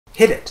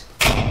Hit it!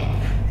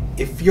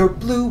 If you're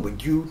blue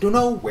and you don't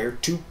know where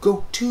to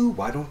go to,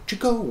 why don't you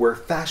go where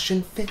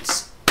fashion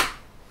fits?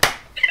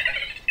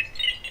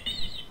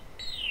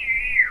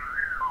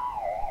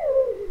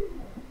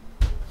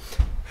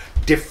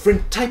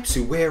 Different types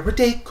who wear a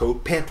day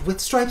coat, pant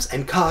with stripes,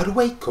 and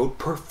cutaway coat,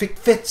 perfect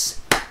fits.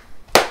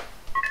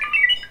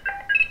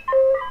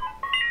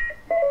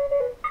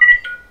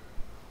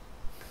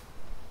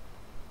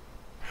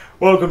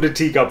 Welcome to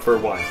Teacup For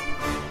One.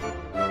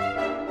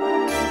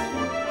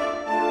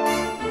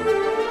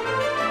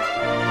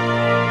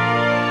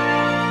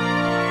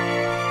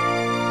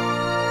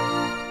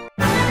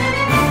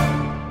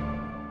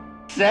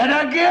 Set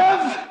a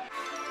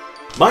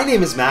give? My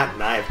name is Matt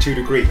and I have 2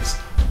 degrees.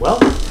 Well,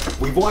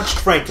 we've watched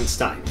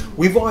Frankenstein.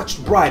 We've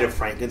watched Bride of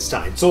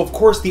Frankenstein. So of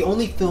course the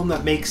only film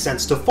that makes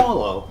sense to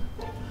follow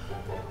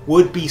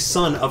would be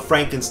Son of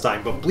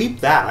Frankenstein. But bleep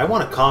that, I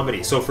want a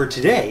comedy. So for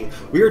today,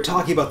 we are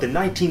talking about the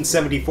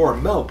 1974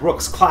 Mel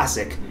Brooks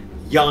classic,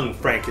 Young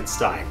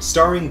Frankenstein,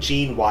 starring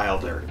Gene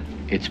Wilder.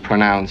 It's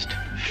pronounced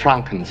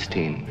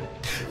Frankenstein.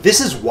 This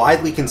is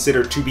widely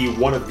considered to be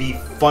one of the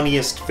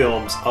funniest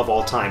films of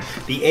all time.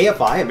 The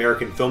AFI,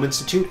 American Film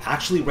Institute,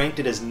 actually ranked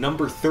it as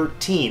number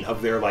 13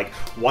 of their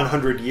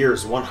 100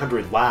 years,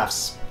 100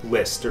 laughs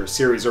list or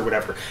series or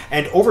whatever.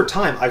 And over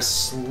time, I've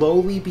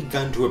slowly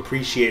begun to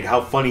appreciate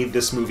how funny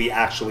this movie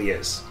actually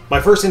is.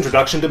 My first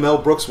introduction to Mel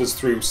Brooks was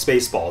through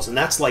Spaceballs, and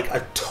that's like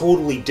a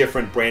totally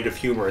different brand of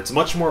humor. It's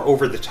much more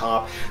over the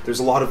top. There's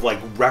a lot of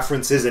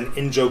references and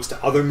in-jokes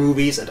to other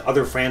movies and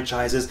other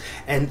franchises,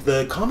 and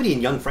the comedy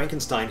in Young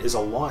Frankenstein is a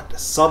lot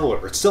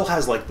subtler. It still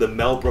has the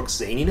Mel Brooks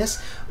zaniness,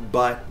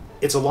 but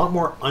it's a lot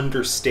more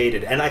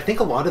understated. And I think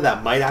a lot of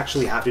that might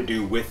actually have to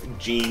do with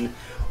Gene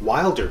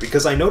Wilder,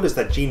 because I noticed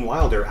that Gene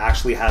Wilder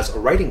actually has a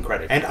writing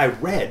credit. And I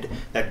read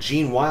that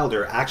Gene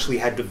Wilder actually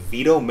had to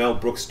veto Mel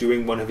Brooks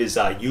doing one of his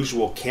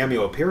usual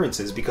cameo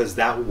appearances because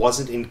that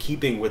wasn't in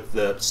keeping with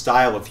the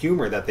style of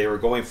humor that they were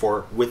going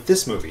for with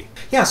this movie.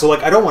 Yeah, so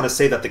I don't want to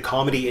say that the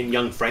comedy in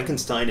Young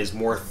Frankenstein is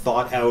more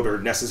thought out or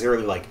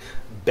necessarily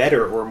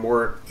better or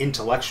more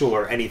intellectual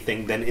or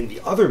anything than in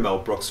the other Mel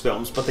Brooks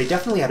films, but they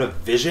definitely had a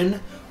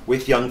vision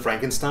with Young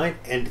Frankenstein,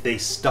 and they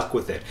stuck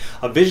with it.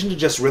 A vision to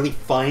just really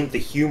find the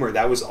humor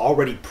that was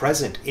already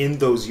present in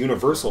those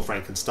Universal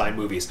Frankenstein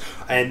movies.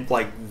 And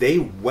they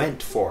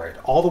went for it,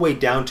 all the way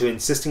down to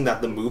insisting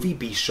that the movie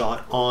be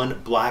shot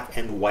on black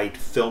and white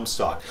film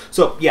stock.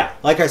 So yeah,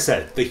 like I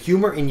said, the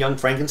humor in Young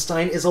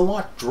Frankenstein is a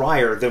lot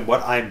drier than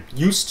what I'm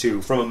used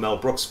to from a Mel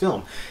Brooks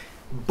film.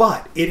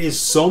 But it is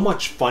so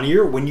much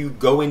funnier when you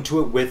go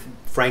into it with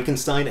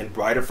Frankenstein and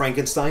Bride of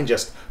Frankenstein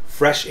just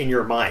fresh in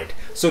your mind.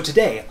 So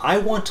today, I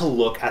want to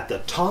look at the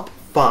top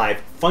 5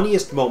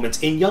 funniest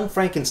moments in Young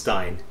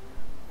Frankenstein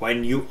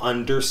when you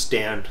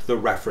understand the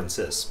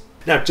references.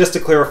 Now, just to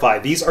clarify,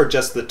 these are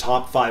just the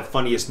top 5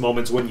 funniest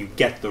moments when you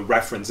get the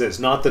references,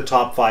 not the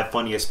top 5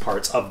 funniest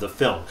parts of the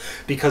film,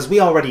 because we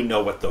already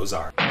know what those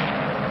are.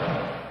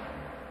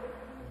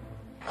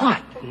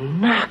 What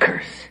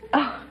knockers?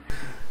 Oh.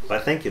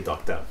 But thank you,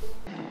 Doctor.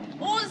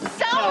 Oh,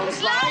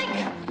 sounds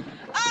like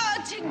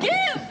to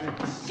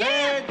give.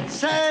 Said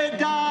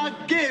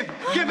give.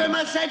 Give him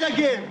a said a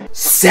give.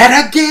 Said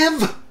a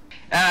give?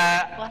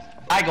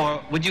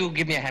 Igor, would you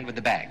give me a hand with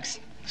the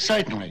bags?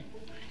 Certainly.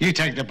 You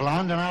take the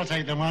blonde and I'll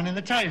take the one in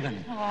the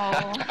tavern.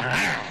 Oh.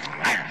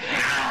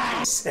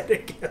 Said a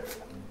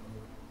give.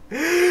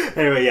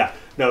 Anyway, yeah.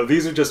 No,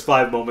 these are just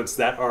 5 moments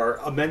that are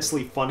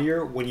immensely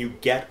funnier when you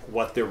get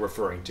what they're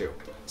referring to.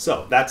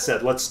 So, that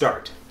said, let's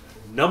start.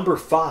 Number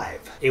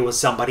 5. It was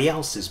somebody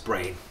else's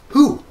brain.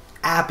 Who?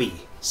 Abby.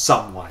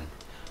 Someone.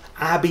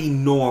 Abby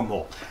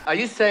Normal. Are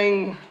you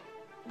saying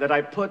that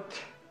I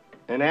put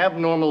an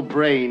abnormal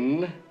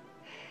brain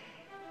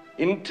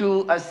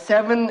into a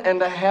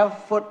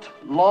 7.5-foot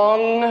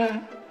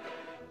long,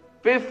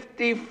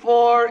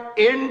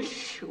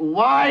 54-inch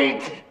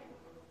wide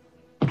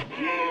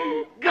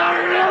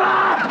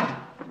gorilla?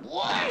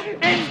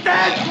 Is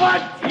that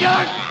what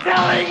you're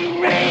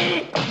telling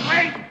me?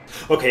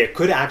 Okay, it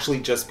could actually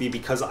just be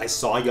because I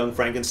saw Young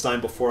Frankenstein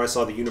before I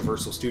saw the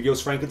Universal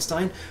Studios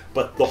Frankenstein,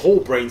 but the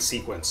whole brain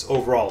sequence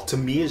overall to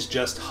me is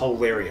just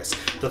hilarious.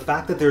 The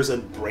fact that there's a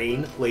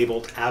brain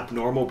labeled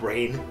abnormal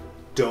brain,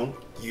 don't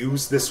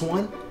use this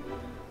one,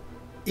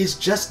 is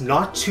just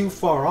not too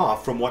far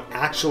off from what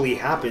actually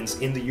happens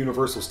in the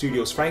Universal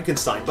Studios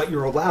Frankenstein, but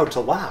you're allowed to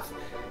laugh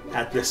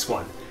at this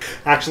one.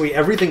 Actually,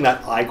 everything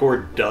that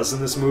Igor does in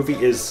this movie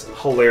is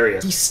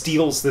hilarious. He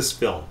steals this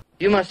film.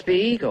 You must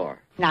be Igor.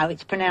 No,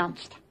 it's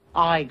pronounced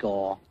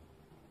Igor.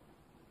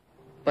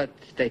 But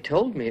they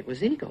told me it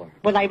was Igor.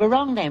 Well, they were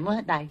wrong then,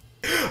 weren't they?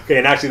 Okay,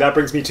 and actually that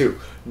brings me to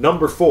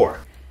number 4.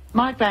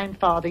 My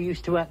grandfather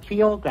used to work for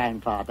your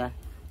grandfather.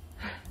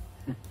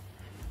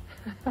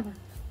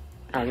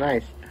 How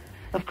nice.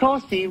 Of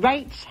course, the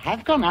rates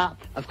have gone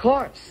up. Of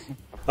course.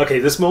 Okay,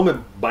 this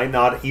moment might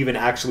not even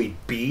actually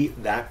be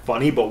that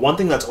funny, but one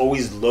thing that's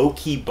always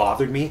low-key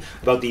bothered me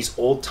about these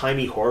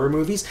old-timey horror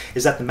movies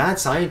is that the mad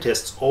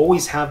scientists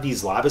always have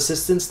these lab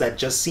assistants that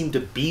just seem to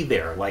be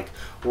there, like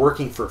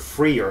working for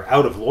free or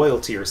out of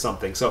loyalty or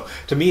something. So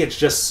to me, it's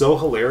just so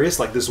hilarious,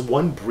 like this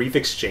one brief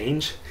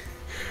exchange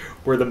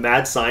where the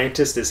mad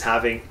scientist is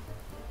having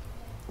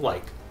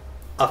like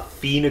a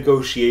fee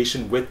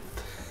negotiation with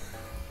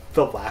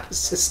the lab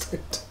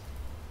assistant.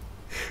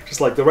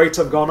 Just like, the rates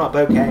have gone up,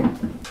 okay.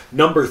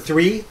 Number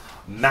 3,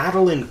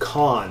 Madeline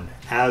Kahn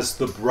as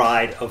the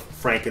bride of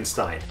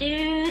Frankenstein.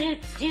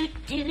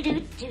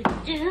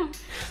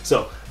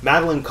 So,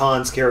 Madeline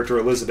Kahn's character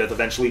Elizabeth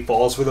eventually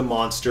falls for the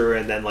monster,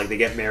 and then like they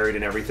get married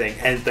and everything,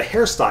 and the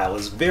hairstyle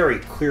is very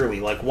clearly,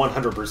 like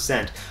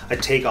 100%, a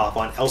takeoff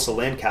on Elsa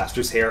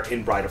Lanchester's hair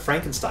in Bride of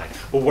Frankenstein.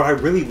 But what I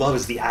really love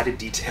is the added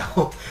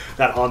detail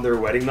that on their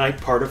wedding night,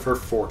 part of her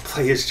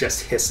foreplay is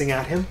just hissing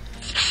at him.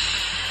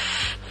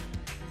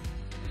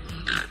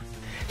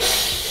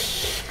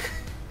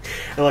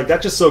 And like,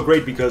 that's just so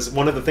great, because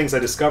one of the things I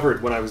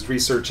discovered when I was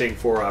researching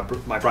for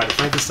my Bride of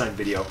Frankenstein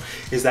video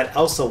is that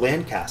Elsa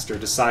Lanchester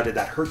decided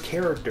that her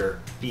character,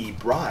 the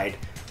bride,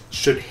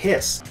 should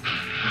hiss.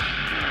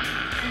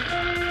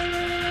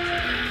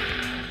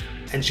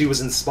 And she was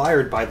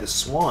inspired by the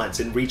swans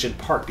in Regent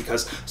Park,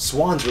 because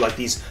swans are like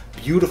these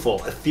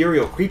beautiful,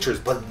 ethereal creatures,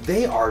 but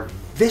they are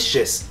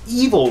vicious,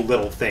 evil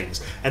little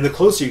things. And the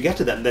closer you get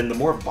to them, then the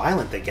more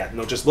violent they get, and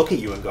they'll just look at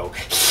you and go.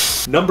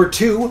 Number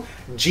 2,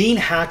 Gene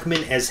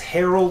Hackman as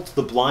Harold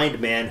the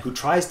blind man who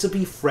tries to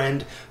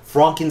befriend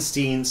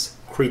Frankenstein's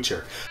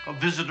creature. A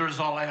visitor is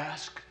all I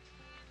ask.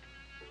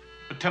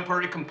 A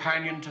temporary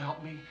companion to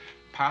help me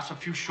pass a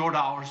few short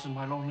hours in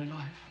my lonely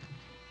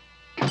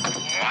life.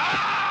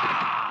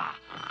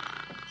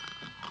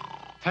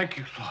 Thank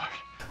you, Lord.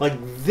 Like,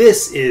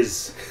 this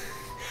is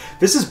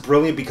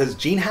brilliant, because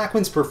Gene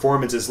Hackman's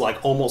performance is like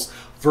almost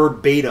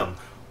verbatim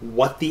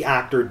what the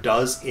actor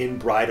does in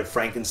Bride of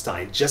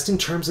Frankenstein, just in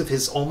terms of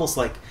his almost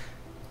like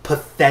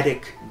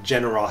pathetic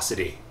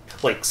generosity.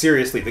 Like,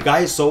 seriously, the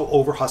guy is so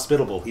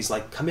over-hospitable. He's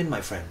like, come in, my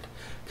friend,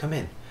 come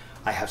in.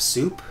 I have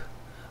soup.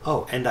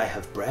 Oh, and I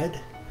have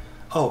bread.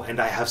 Oh, and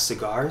I have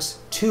cigars.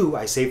 2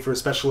 I saved for a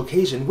special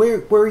occasion.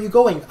 Where are you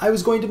going? I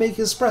was going to make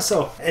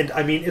espresso. And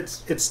I mean,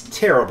 it's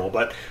terrible,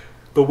 but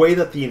the way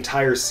that the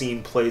entire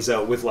scene plays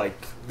out with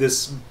like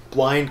this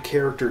blind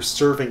character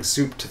serving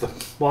soup to the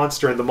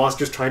monster, and the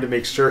monster's trying to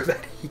make sure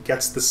that he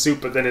gets the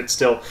soup, but then it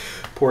still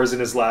pours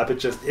in his lap.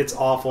 It's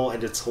awful,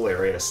 and it's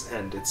hilarious,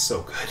 and it's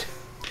so good.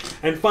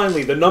 And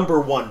finally, the number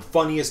 1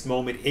 funniest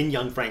moment in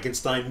Young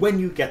Frankenstein, when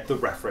you get the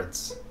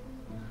reference.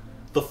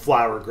 The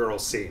flower girl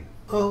scene.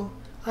 Oh,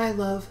 I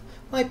love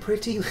my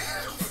pretty little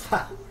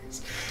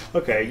flowers.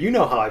 Okay, you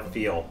know how I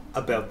feel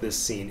about this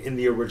scene in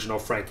the original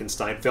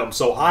Frankenstein film,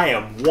 so I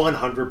am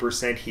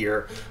 100%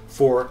 here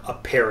for a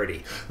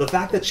parody. The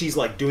fact that she's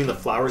like doing the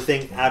flower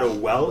thing at a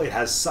well, it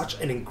has such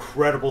an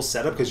incredible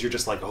setup, because you're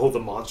just like, oh, the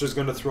monster's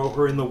going to throw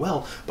her in the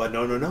well. But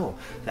no,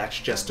 that's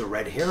just a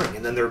red herring.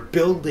 And then they're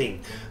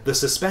building the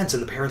suspense,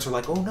 and the parents are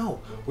like, oh no,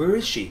 where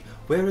is she?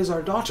 Where is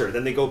our daughter?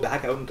 Then they go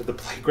back out into the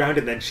playground,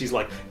 and then she's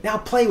like, now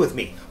play with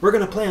me. We're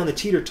going to play on the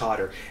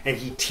teeter-totter. And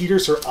he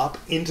teeters her up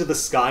into the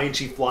sky, and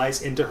she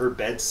flies into her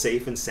bed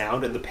safe and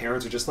sound, and the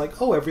parents are just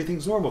like, oh,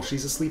 everything's normal.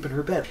 She's asleep in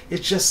her bed.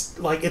 It's just,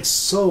 like, it's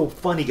so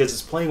funny, because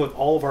it's playing with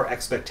all of our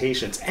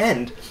expectations.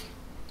 And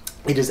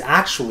it is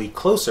actually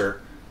closer,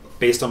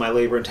 based on my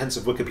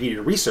labor-intensive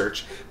Wikipedia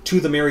research, to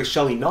the Mary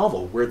Shelley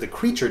novel, where the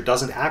creature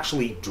doesn't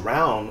actually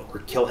drown or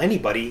kill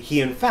anybody. He,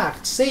 in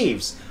fact,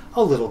 saves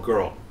a little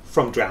girl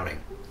from drowning.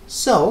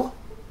 So,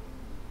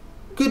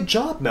 good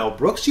job, Mel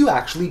Brooks. You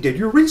actually did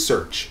your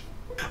research.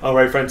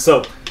 Alright, friends,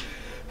 so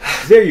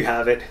there you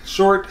have it.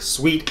 Short,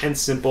 sweet, and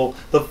simple.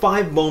 The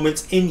 5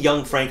 moments in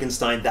Young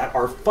Frankenstein that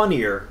are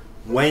funnier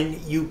when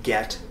you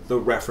get the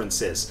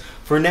references.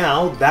 For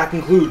now, that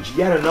concludes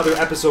yet another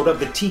episode of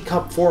the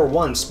Teacup For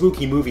One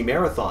Spooky Movie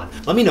Marathon.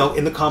 Let me know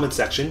in the comment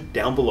section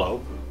down below,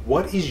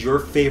 what is your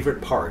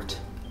favorite part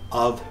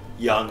of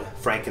Young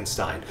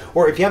Frankenstein?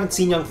 Or if you haven't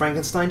seen Young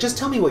Frankenstein, just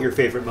tell me what your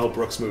favorite Mel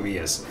Brooks movie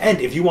is. And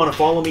if you want to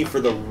follow me for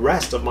the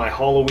rest of my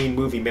Halloween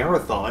movie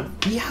marathon,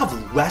 we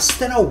have less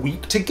than a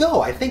week to go.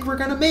 I think we're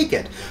gonna make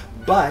it.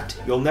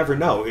 But you'll never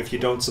know if you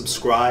don't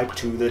subscribe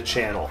to the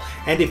channel.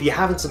 And if you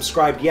haven't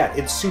subscribed yet,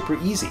 it's super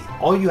easy.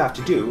 All you have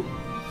to do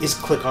is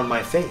click on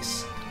my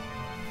face.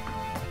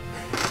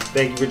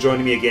 Thank you for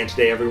joining me again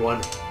today,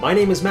 everyone. My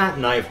name is Matt,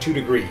 and I have 2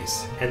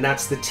 degrees, and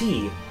that's the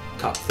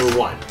Teacup For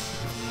One.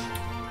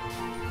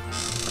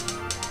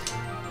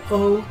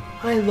 Oh,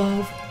 I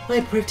love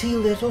my pretty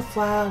little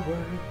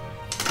flower.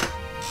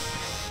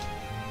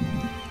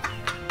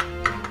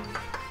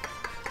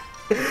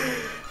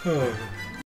 Oh.